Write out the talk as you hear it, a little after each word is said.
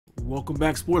Welcome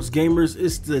back, sports gamers.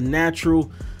 It's the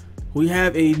natural. We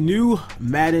have a new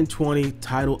Madden 20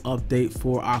 title update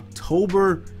for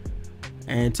October,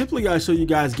 and typically I show you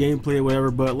guys gameplay or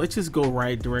whatever, but let's just go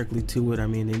right directly to it. I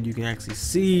mean, and you can actually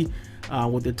see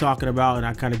what they're talking about, and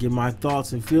I kind of give my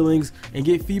thoughts and feelings and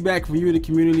get feedback from you in the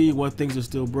community, what things are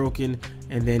still broken,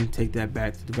 and then take that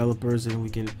back to developers, and we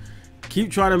can keep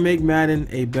trying to make Madden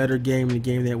a better game, the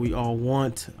game that we all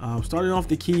want. Starting off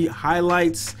the key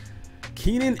highlights,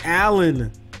 Keenan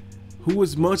Allen, who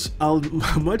was much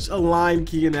maligned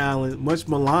Keenan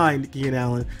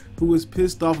Allen, who was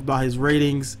pissed off about his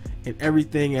ratings and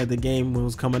everything at the game when it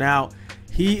was coming out.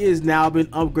 He is now been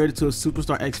upgraded to a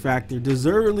superstar X Factor,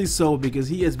 deservedly so, because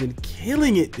he has been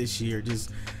killing it this year,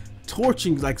 just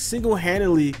torching, like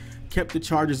single-handedly kept the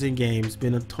Chargers in games,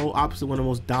 been a total opposite, one of the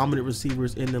most dominant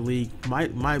receivers in the league,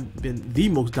 might have been the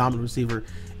most dominant receiver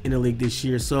in the league this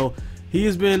year. So he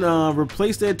has been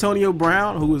replaced Antonio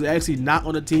Brown, who was actually not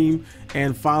on the team,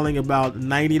 and filing about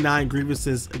 99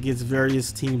 grievances against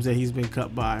various teams that he's been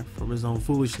cut by from his own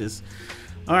foolishness.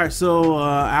 All right, so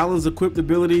Allen's equipped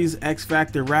abilities: X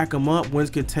Factor, rack 'em up, wins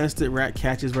contested, rack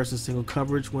catches versus single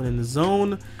coverage when in the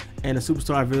zone, and a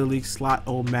superstar ability,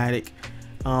 slot-o-matic.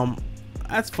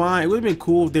 That's fine. It would have been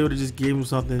cool if they would have just gave him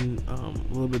something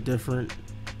a little bit different.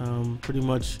 Pretty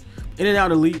much in and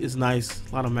out elite is nice,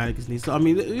 slot-o-matic is neat. So I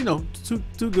mean, you know,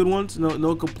 two good ones,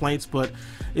 no complaints. But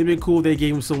it'd been cool if they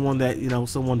gave him someone that, you know,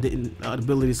 someone didn't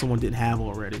ability someone didn't have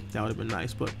already. That would have been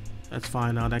nice, but that's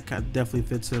fine. Now that kind of definitely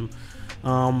fits him.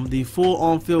 The full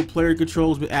on-field player control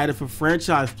has been added for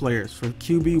franchise players. For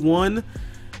QB1,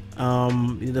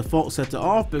 the default set to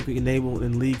off, but we enable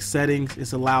in league settings.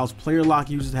 This allows player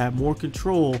lock users to have more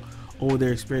control over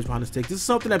their experience behind the sticks. This is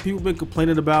something that people have been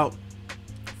complaining about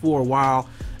for a while,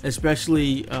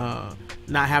 especially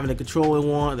not having the control they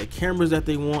want, the cameras that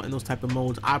they want, and those type of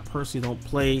modes. I personally don't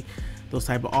play those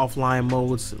type of offline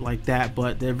modes like that,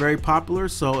 but they're very popular,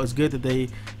 so it's good that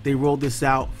they rolled this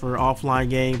out for offline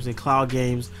games and cloud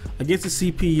games against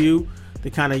the CPU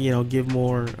to kind of, you know, give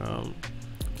more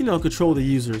control the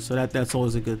users. So that's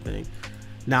always a good thing.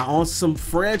 Now on some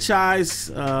franchise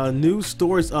news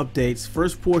stories updates.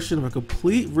 First portion of a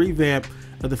complete revamp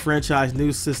of the franchise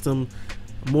news system.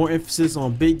 More emphasis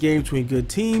on big games between good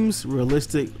teams,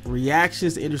 realistic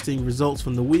reactions to interesting results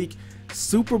from the week,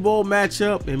 Super Bowl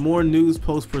matchup, and more news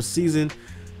posts per season.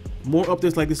 More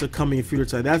updates like this are coming in future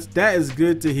time. That is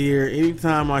good to hear.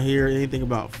 Anytime I hear anything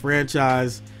about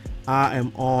franchise, I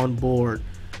am on board.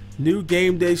 New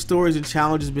game day stories and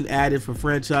challenges have been added for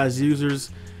franchise users.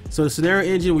 So the scenario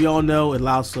engine, we all know, it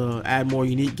allows to add more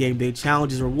unique game day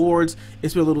challenges and rewards.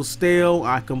 It's been a little stale.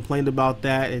 I complained about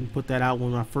that and put that out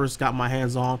when I first got my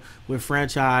hands on with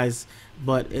franchise,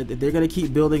 but they're going to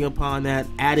keep building upon that,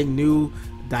 adding new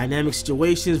dynamic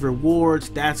situations, rewards.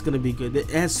 That's going to be good. It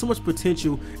has so much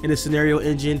potential in the scenario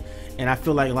engine, and I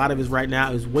feel like a lot of it right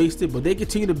now is wasted, but they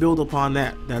continue to build upon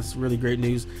that. That's really great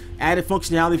news. Added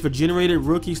functionality for generated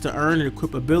rookies to earn and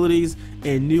equip abilities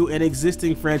in new and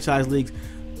existing franchise leagues.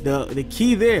 The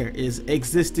key there is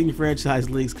existing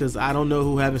franchise leagues, because I don't know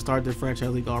who haven't started their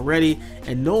franchise league already,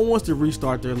 and no one wants to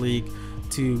restart their league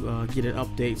to get an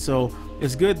update. So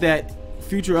it's good that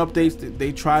future updates,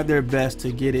 they try their best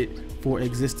to get it for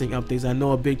existing updates. I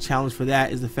know a big challenge for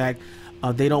that is the fact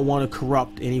they don't want to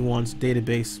corrupt anyone's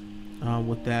database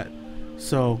with that.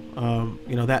 So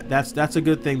you know, that's a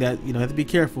good thing, that, you know, have to be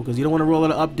careful, because you don't want to roll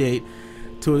out an update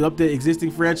to update existing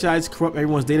franchise, corrupt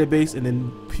everyone's database, and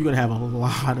then you're gonna have a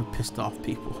lot of pissed off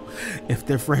people if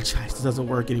their franchise doesn't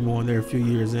work anymore and they're a few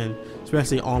years in,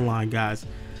 especially online guys.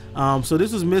 So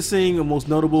this was missing, and most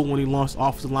notable when he launched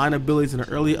offensive line abilities in an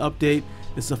early update.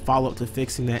 This is a follow-up to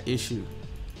fixing that issue.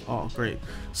 Oh, great.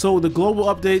 So the global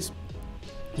updates,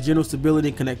 general stability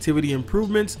and connectivity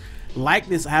improvements,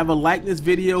 likeness. I have a likeness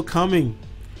video coming.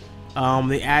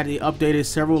 They updated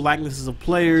several likenesses of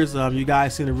players. You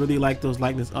guys seem to really like those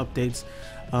likeness updates.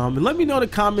 And let me know in the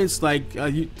comments, like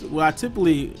what I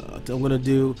typically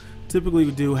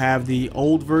typically do have the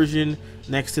old version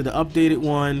next to the updated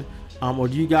one, or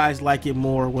do you guys like it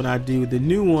more when I do the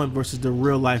new one versus the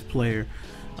real life player?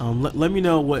 Let me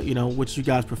know what you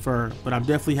guys prefer, but I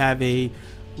definitely have a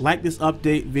likeness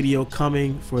update video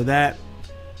coming for that.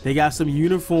 They got some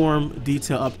uniform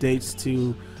detail updates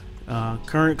to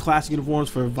current classic uniforms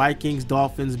for Vikings,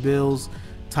 Dolphins, Bills,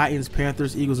 Titans,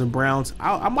 Panthers, Eagles, and Browns.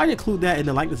 I might include that in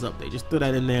the likeness update. Just throw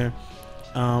that in there.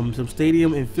 Some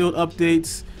stadium and field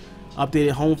updates,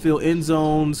 updated home field end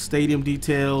zones, stadium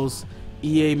details,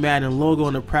 EA Madden logo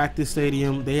on the practice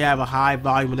stadium. They have a high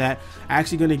volume of that.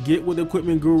 Actually going to get with the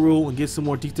Equipment Guru and get some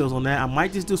more details on that. I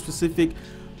might just do specific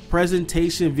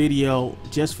presentation video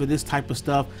just for this type of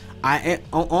stuff.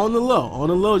 On the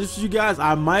low, just for you guys,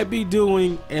 I might be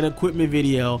doing an equipment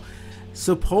video.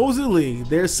 Supposedly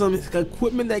there's some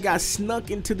equipment that got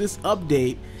snuck into this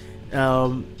update,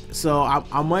 so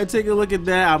I might take a look at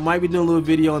that. I might be doing a little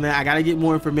video on that. I gotta get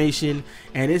more information,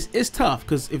 and it's tough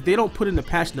because if they don't put in the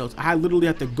patch notes, I literally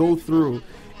have to go through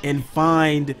and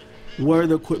find where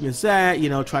the equipment's at, you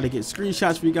know, try to get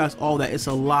screenshots for you guys, all that. It's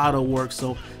a lot of work,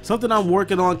 so something I'm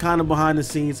working on kind of behind the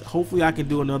scenes. Hopefully I can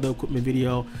do another equipment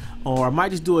video, or I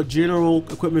might just do a general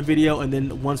equipment video and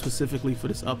then one specifically for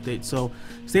this update. So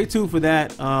stay tuned for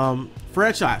that.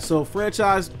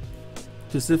 Franchise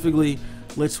specifically,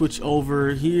 let's switch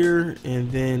over here,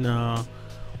 and then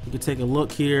we can take a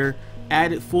look here.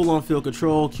 Added full on field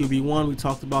control, QB1, we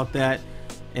talked about that,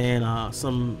 and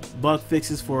some bug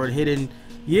fixes for hidden.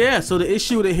 Yeah, so the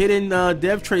issue with the hidden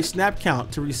dev tray snap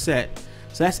count to reset.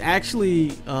 So that's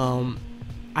actually,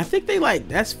 I think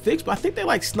that's fixed, but I think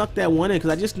they snuck that one in, because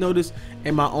I just noticed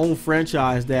in my own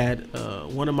franchise that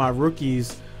one of my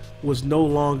rookies was no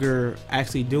longer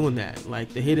actually doing that.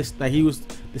 Like the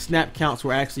snap counts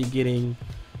were actually getting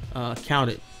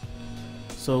counted.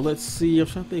 So let's see. I'm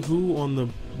trying to think who on the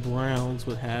Browns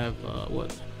would have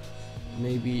what?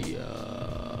 Maybe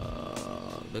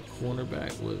the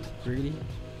cornerback was Greedy.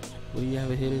 Would he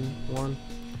have a hidden one?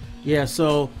 Yeah,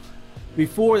 so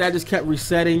before that just kept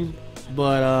resetting,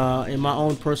 but in my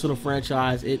own personal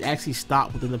franchise it actually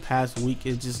stopped within the past week.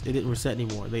 It didn't reset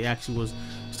anymore. They actually was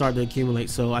starting to accumulate,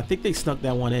 so I think they snuck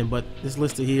that one in, but it's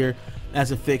listed here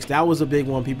as a fix. That was a big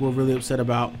one people were really upset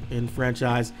about in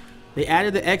franchise. They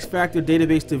added the X Factor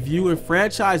database to view in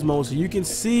franchise mode, so you can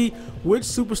see which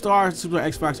superstars and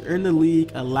X Factors are in the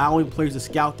league, allowing players to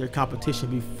scout their competition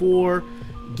before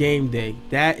game day.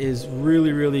 That is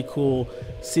really, really cool.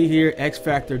 See here, X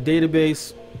Factor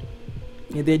database,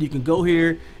 and then you can go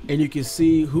here and you can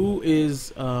see who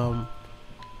is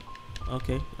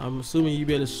okay, I'm assuming you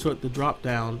better sort the drop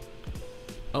down.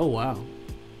 Oh wow,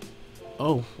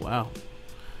 oh wow,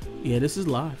 yeah, this is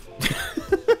live.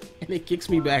 And it kicks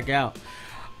me back out.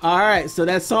 All right, so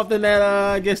that's something that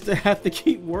I guess they have to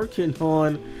keep working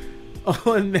on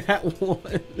that one.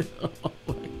 Oh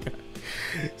my god.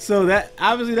 So that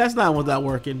obviously that's not what's not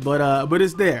working, but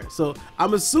it's there. So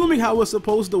I'm assuming how it's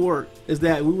supposed to work is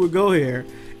that we would go here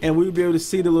and we would be able to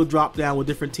see the little drop down with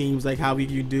different teams, like how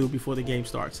you do before the game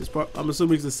starts. I'm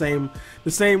assuming it's the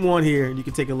same one here, and you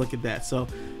can take a look at that. So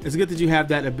it's good that you have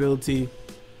that ability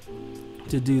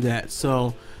to do that.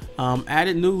 So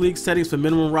added new league settings for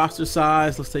minimum roster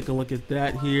size. Let's take a look at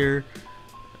that here.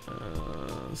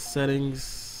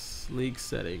 Settings, league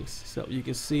settings. So you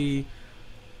can see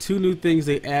two new things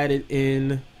they added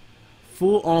in: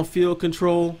 full on-field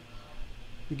control.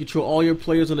 You control all your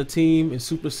players on the team in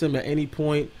Super Sim at any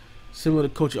point, similar to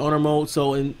Coach Owner mode.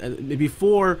 So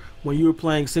before, when you were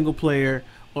playing single player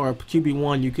or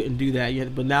QB1, you couldn't do that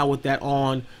yet. But now with that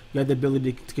on, you have the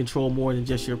ability to control more than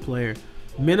just your player.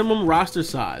 Minimum roster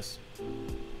size,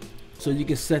 so you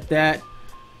can set that,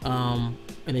 and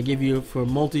they give you for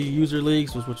multi-user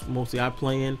leagues, which mostly I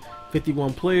play in,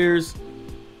 51 players.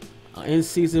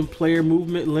 In-season player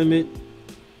movement limit,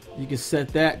 you can set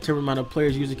that, determine amount of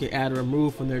players user can add or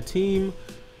remove from their team.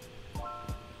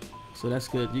 So that's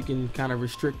good. You can kind of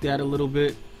restrict that a little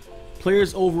bit.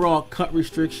 Players overall cut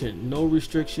restriction, no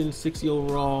restriction, 60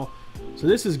 overall. So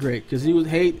this is great because you would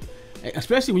hate,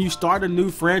 especially when you start a new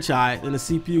franchise and the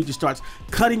CPU just starts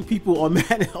cutting people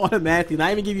automatically,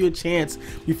 not even give you a chance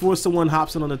before someone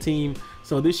hops in on the team.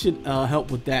 So this should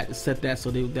help with that, to set that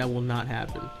so that will not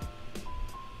happen.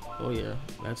 Oh yeah,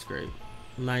 that's great.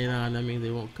 99, that means they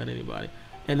won't cut anybody.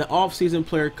 And the off-season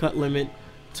player cut limit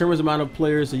determines the amount of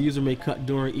players the user may cut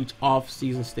during each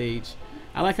off-season stage.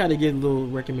 I like how they give little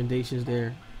recommendations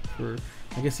there for,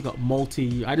 I guess they got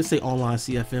I just say online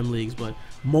CFM leagues, but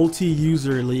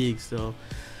multi-user leagues. So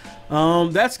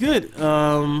that's good.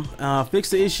 Fix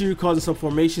the issue causing some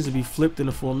formations to be flipped in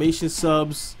the formation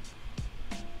subs.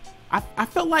 I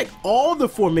felt like all the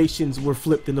formations were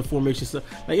flipped in the formation subs.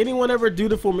 Like, anyone ever do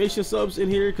the formation subs in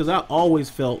here? Because I always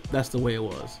felt that's the way it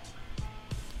was.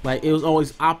 Like, it was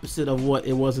always opposite of what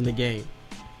it was in the game.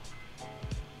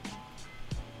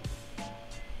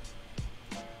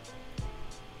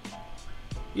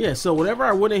 Yeah, so whenever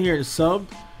I went in here and subbed,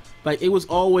 like, it's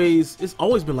always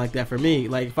been like that for me.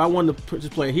 Like, if I wanted to put this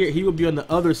player here, he would be on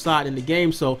the other side in the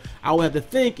game, so I would have to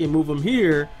think and move him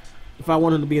here if I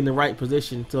want him to be in the right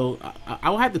position. So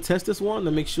I will have to test this one to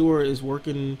make sure it's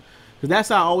working, because that's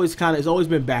how it's always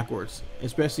been backwards.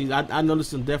 Especially I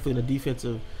noticed definitely in the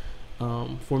defensive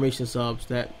formation subs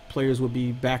that players would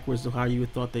be backwards to how you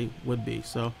would thought they would be.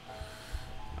 So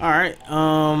All right.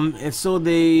 And so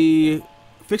they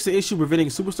fixed the issue preventing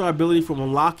superstar ability from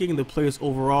unlocking. The players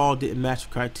overall didn't match the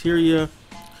criteria.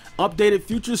 Updated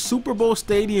future Super Bowl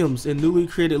stadiums in newly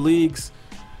created leagues.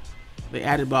 They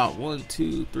added about 1,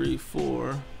 2, 3,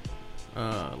 4.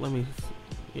 Yeah,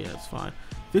 it's fine.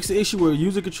 Fix the issue where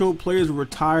user-controlled players were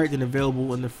retired and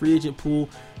available in the free agent pool.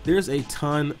 There's a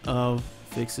ton of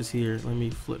fixes here. Let me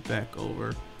flip back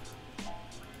over so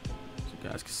you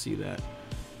guys can see that.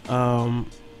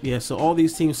 Yeah, so all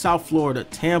these teams: South Florida,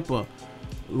 Tampa,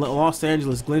 Los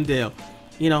Angeles, Glendale.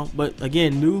 You know, but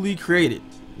again, newly created.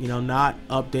 You know, not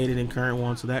updated in current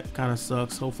one, so that kind of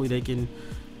sucks. Hopefully, they can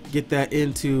get that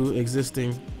into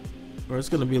existing, or it's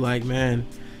gonna be like, man.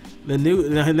 The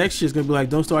next year is gonna be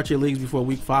like, don't start your leagues before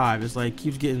week 5. It's like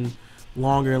keeps getting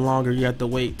longer and longer. You have to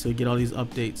wait to get all these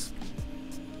updates.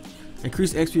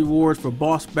 Increased XP rewards for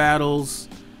boss battles.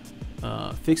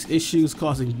 Fix issues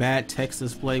causing bad text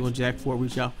display when Jack Ford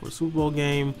reached out for a Super Bowl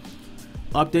game.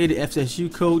 Updated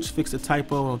FSU coach. Fix a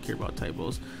typo. I don't care about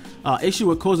typos. Issue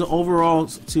with causing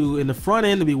overalls to in the front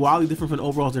end to be wildly different from the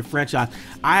overalls in franchise.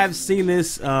 I have seen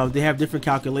this. They have different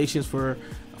calculations for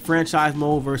franchise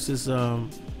mode versus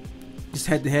just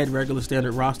head-to-head regular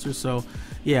standard roster. So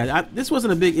yeah, this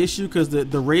wasn't a big issue because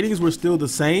the ratings were still the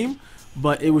same,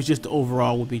 but it was just the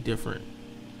overall would be different.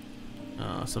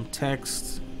 Some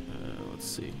text. Let's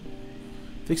see.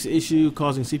 Fix the issue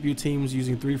causing CPU teams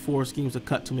using 3-4 schemes to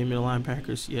cut too many middle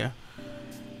linebackers. Yeah.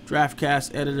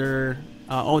 Draftcast editor.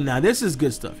 Oh, now this is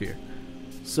good stuff here.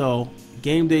 So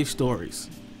game day stories,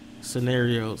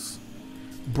 scenarios,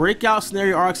 breakout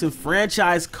scenario arcs in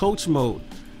franchise coach mode.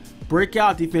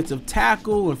 Breakout defensive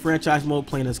tackle in franchise mode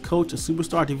playing as coach. A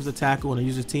superstar defensive tackle on a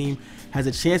user team has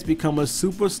a chance to become a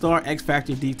superstar X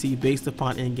Factor DT based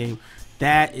upon in-game.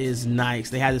 That is nice.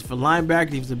 They had this for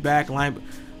linebacker, defensive back,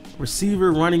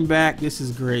 receiver, running back. This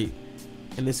is great.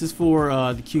 And this is for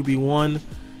the QB1.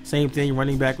 Same thing,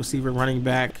 running back, receiver, running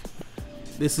back.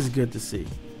 This is good to see.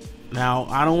 Now,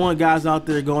 I don't want guys out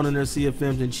there going in their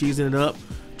CFMs and cheesing it up,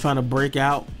 trying to break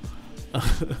out.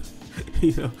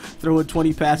 You know, throwing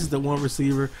 20 passes to one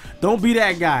receiver. Don't be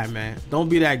that guy, man. Don't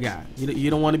be that guy. You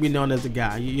don't want to be known as the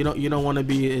guy. You don't want to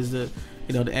be as the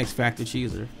the X Factor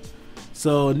cheeser.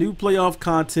 So new playoff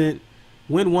content.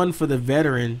 Win one for the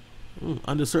veteran.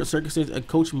 Under certain circumstances, a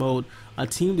coach mode, a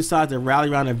team decides to rally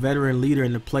around a veteran leader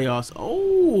in the playoffs.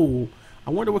 Oh, I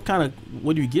wonder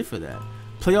what do you get for that?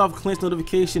 Playoff clinch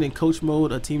notification in coach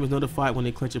mode. A team is notified when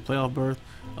they clinch a playoff berth.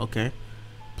 Okay.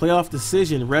 Playoff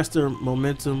decision. Rest their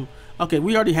momentum. Okay,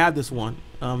 we already have this one.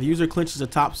 The user clinches a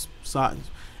top spot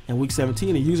in week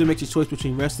 17. The user makes a choice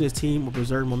between resting his team or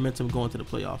preserving momentum going to the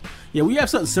playoffs. Yeah, we have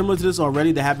something similar to this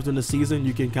already that happens in the season.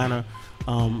 You can kind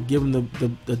of give them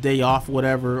the day off,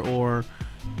 whatever, or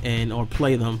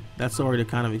play them. That's already the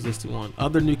kind of existing one.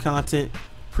 Other new content.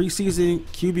 Preseason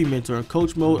QB mentor in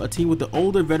coach mode. A team with the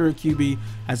older veteran QB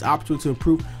has opportunity to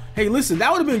improve. Hey, listen, that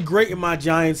would have been great in my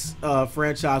Giants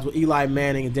franchise with Eli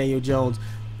Manning and Daniel Jones,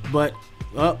 but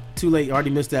too late.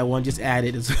 Already missed that one. Just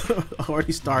added. It's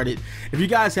already started. If you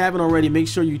guys haven't already, make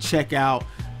sure you check out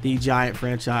the Giant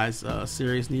franchise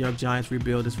series, New York Giants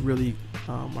Rebuild. It's really,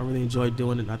 I really enjoyed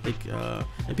doing it. And I think,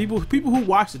 and people who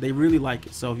watched it, they really like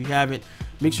it. So if you haven't,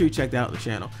 make sure you check that out on the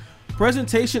channel.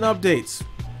 Presentation updates.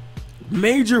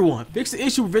 Major one. Fix the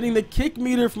issue preventing the kick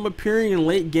meter from appearing in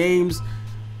late games.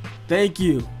 Thank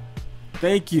you.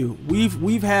 Thank you.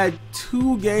 We've had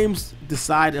 2 games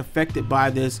affected by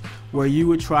this, where you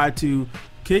would try to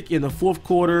kick in the 4th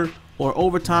quarter or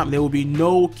overtime. There will be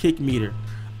no kick meter.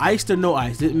 Iced or no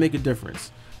ice, didn't make a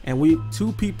difference. And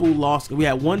 2 people lost. We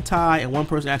had 1 tie and 1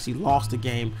 person actually lost the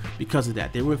game because of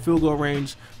that. They were in field goal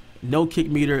range. No kick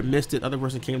meter, missed it. Other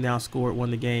person came down, scored, won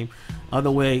the game.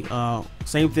 Other way,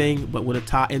 same thing, but with a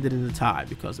tie, ended in a tie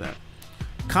because of that.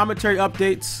 Commentary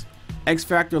updates, X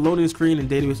Factor loading screen and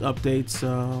database updates.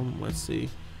 Let's see.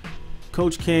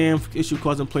 Coach Cam issue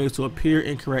causing players to appear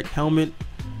incorrect helmet.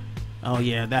 Oh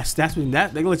yeah, that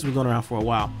glitch been going around for a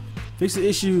while. Fix the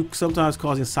issue sometimes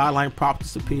causing sideline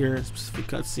props to disappear in specific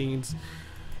cutscenes.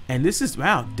 And this is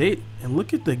date. And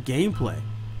look at the gameplay.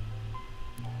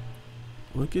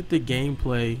 Look at the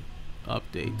gameplay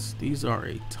updates. These are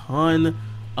a ton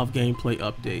of gameplay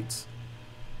updates.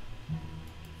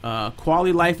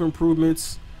 Quality life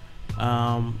improvements.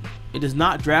 It does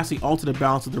not drastically alter the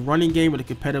balance of the running game at a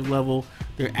competitive level.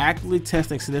 They're actively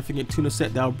testing significant tuna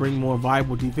set that will bring more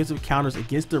viable defensive counters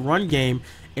against the run game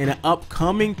in an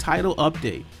upcoming title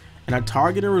update. And a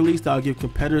targeted release that will give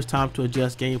competitors time to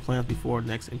adjust game plans before the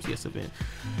next MTS event.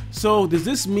 So does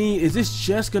this mean, is this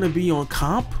just going to be on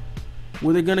comp?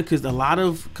 Were they gonna, because a lot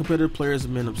of competitive players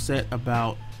have been upset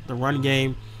about the run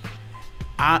game.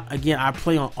 again, I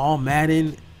play on all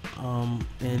Madden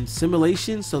and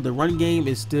simulation, so the run game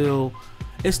is still,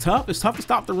 it's tough to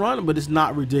stop the run, but it's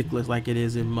not ridiculous like it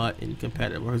is in MUT and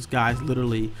competitive, where guys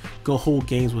literally go whole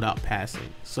games without passing.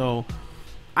 So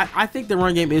I think the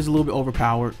run game is a little bit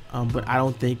overpowered, but I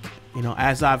don't think, you know,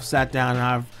 as I've sat down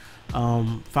and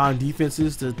I've found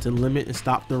defenses to limit and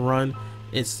stop the run,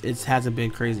 it hasn't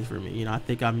been crazy for me. You know, I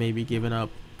think I've maybe given up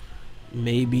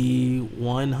maybe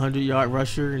 100-yard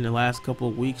rusher in the last couple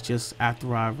of weeks, just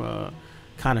after I've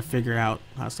kind of figured out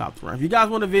how to stop the run. If you guys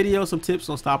want a video, some tips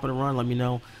on stopping the run, let me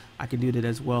know. I can do that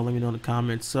as well. Let me know in the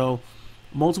comments. So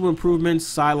multiple improvements: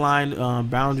 sideline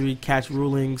boundary catch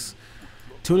rulings,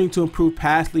 tuning to improve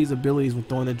pass leads abilities when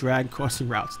throwing the drag crossing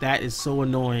routes. That is so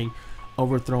annoying,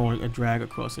 overthrowing a drag or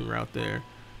crossing route there.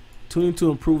 Tuning to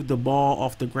improve the ball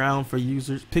off the ground for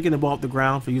users, picking the ball off the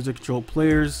ground for user controlled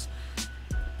players.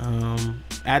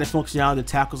 Added functionality to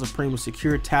tackle supreme with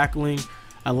secure tackling,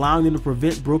 allowing them to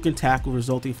prevent broken tackle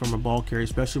resulting from a ball carrier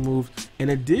special move, in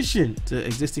addition to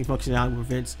existing functionality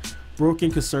prevents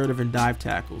broken conservative and dive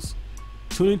tackles.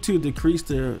 Tuning to decrease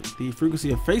the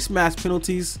frequency of face mask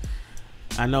penalties.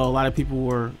 I know a lot of people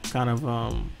were kind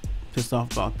of pissed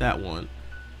off about that one.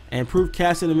 And improve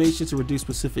catch animation to reduce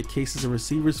specific cases of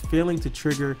receivers failing to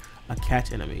trigger a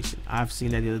catch animation. I've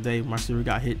seen that the other day. My receiver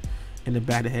got hit in the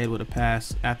back of the head with a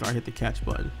pass after I hit the catch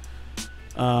button.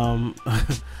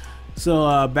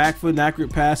 So back foot and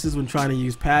accurate passes when trying to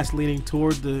use pass leading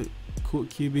toward the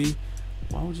QB.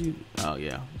 Why would you? Oh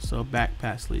yeah, so back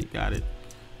pass lead, got it.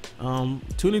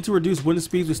 Tuning to reduce wind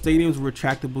speeds with stadiums with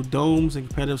retractable domes and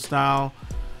competitive style.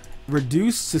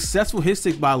 Reduce successful hit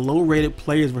stick by low rated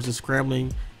players versus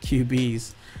scrambling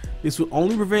QBs. This will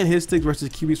only prevent hit sticks versus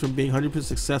QBs from being 100%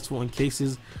 successful in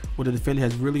cases where the defender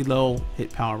has really low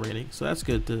hit power rating. So that's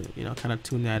good to, you know, kind of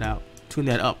tune that up.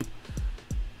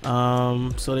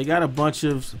 So they got a bunch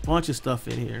of stuff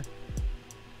in here.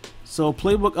 So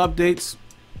playbook updates.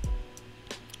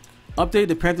 Update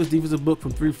the Panthers defensive book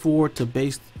from 3.4 to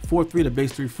base 4.3 to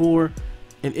base 3.4.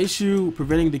 An issue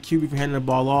preventing the QB from handing the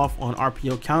ball off on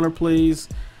RPO counter plays.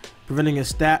 Preventing a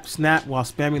snap while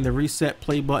spamming the reset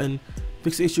play button.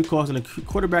 Fix the issue causing a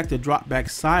quarterback to drop back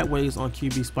sideways on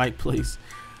QB spike plays.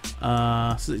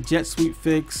 So jet sweep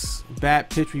fix. Bad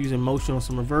pitch using motion on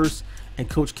some reverse. And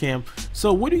coach cam.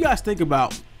 So what do you guys think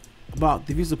about the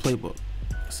defensive playbook?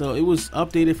 So it was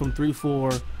updated from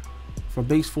 3.4, from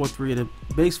base 4.3 to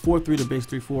base 4.3 to base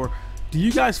 3.4. Do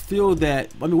you guys feel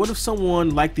that, I mean, what if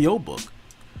someone liked the old book?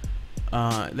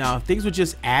 Now if things were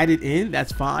just added in,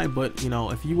 that's fine, but you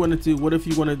know, if you wanted to, what if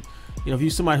you wanted, you know, if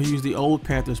you're somebody who used the old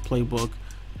Panthers playbook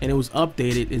and it was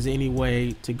updated, is there any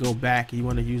way to go back and you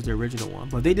want to use the original one?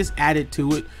 But they just added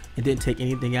to it and didn't take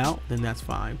anything out, then that's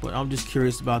fine. But I'm just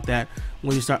curious about that.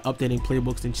 When you start updating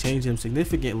playbooks and change them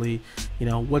significantly, you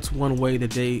know, what's one way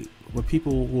that where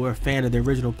people who are a fan of the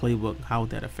original playbook, how would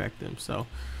that affect them? So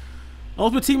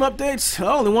Ultimate Team updates,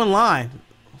 only one line,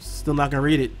 still not gonna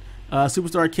read it.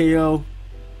 Superstar KO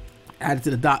added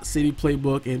to the Dot City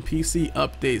playbook, and PC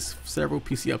updates, several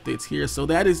PC updates here. So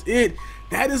that is it.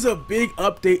 That is a big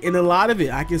update, and a lot of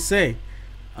it, I can say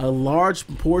a large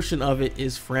portion of it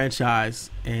is franchise,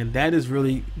 and that is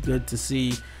really good to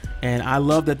see. And I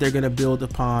love that they're going to build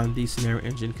upon the scenario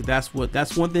engine, because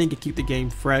that's one thing to keep the game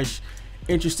fresh,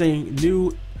 interesting,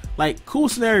 new, like cool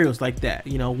scenarios like that,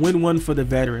 you know, win one for the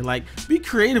veteran. Like, be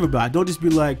creative about it. Don't just be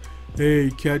like, hey,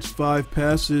 catch 5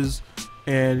 passes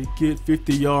and get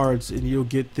 50 yards and you'll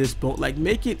get this boat. Like,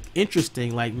 make it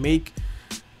interesting. Like, make,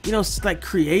 you know, like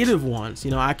creative ones.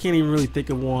 You know, I can't even really think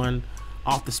of one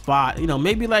off the spot. You know,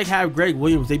 maybe like have Greg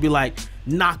Williams, they'd be like,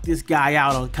 knock this guy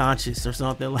out unconscious or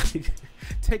something. Like,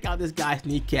 take out this guy's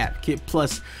kneecap, get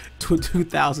plus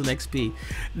 2000 XP.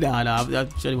 No, I'm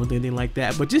sure they won't do anything like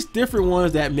that, but just different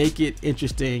ones that make it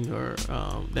interesting, or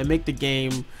that make the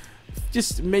game,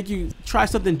 just make you try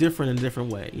something different in a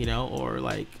different way, you know, or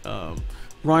like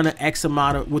run an X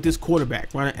amount of, with this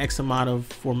quarterback, run an X amount of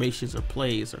formations or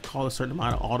plays, or call a certain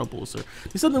amount of audibles, or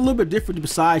do something a little bit different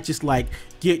besides just like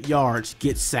get yards,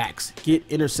 get sacks, get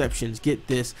interceptions, get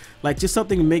this, like just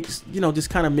something makes, you know, just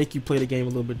kind of make you play the game a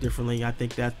little bit differently. I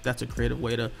think that's a creative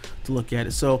way to look at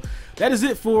it. So that is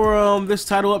it for this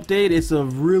title update. It's a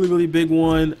really big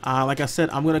one. Like I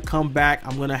said, I'm gonna come back.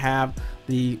 I'm gonna have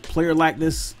the player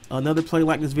likeness, another player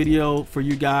likeness video for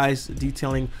you guys,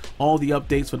 detailing all the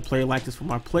updates for the player likeness for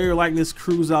my player likeness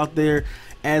crews out there,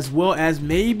 as well as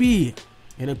maybe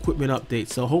an equipment update.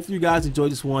 So hopefully you guys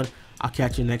enjoyed this one. I'll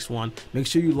catch you next one. Make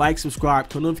sure you like, subscribe,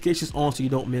 turn notifications on so you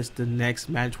don't miss the next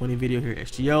Madden 20 video here at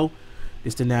SGO.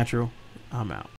 It's the Natural. I'm out.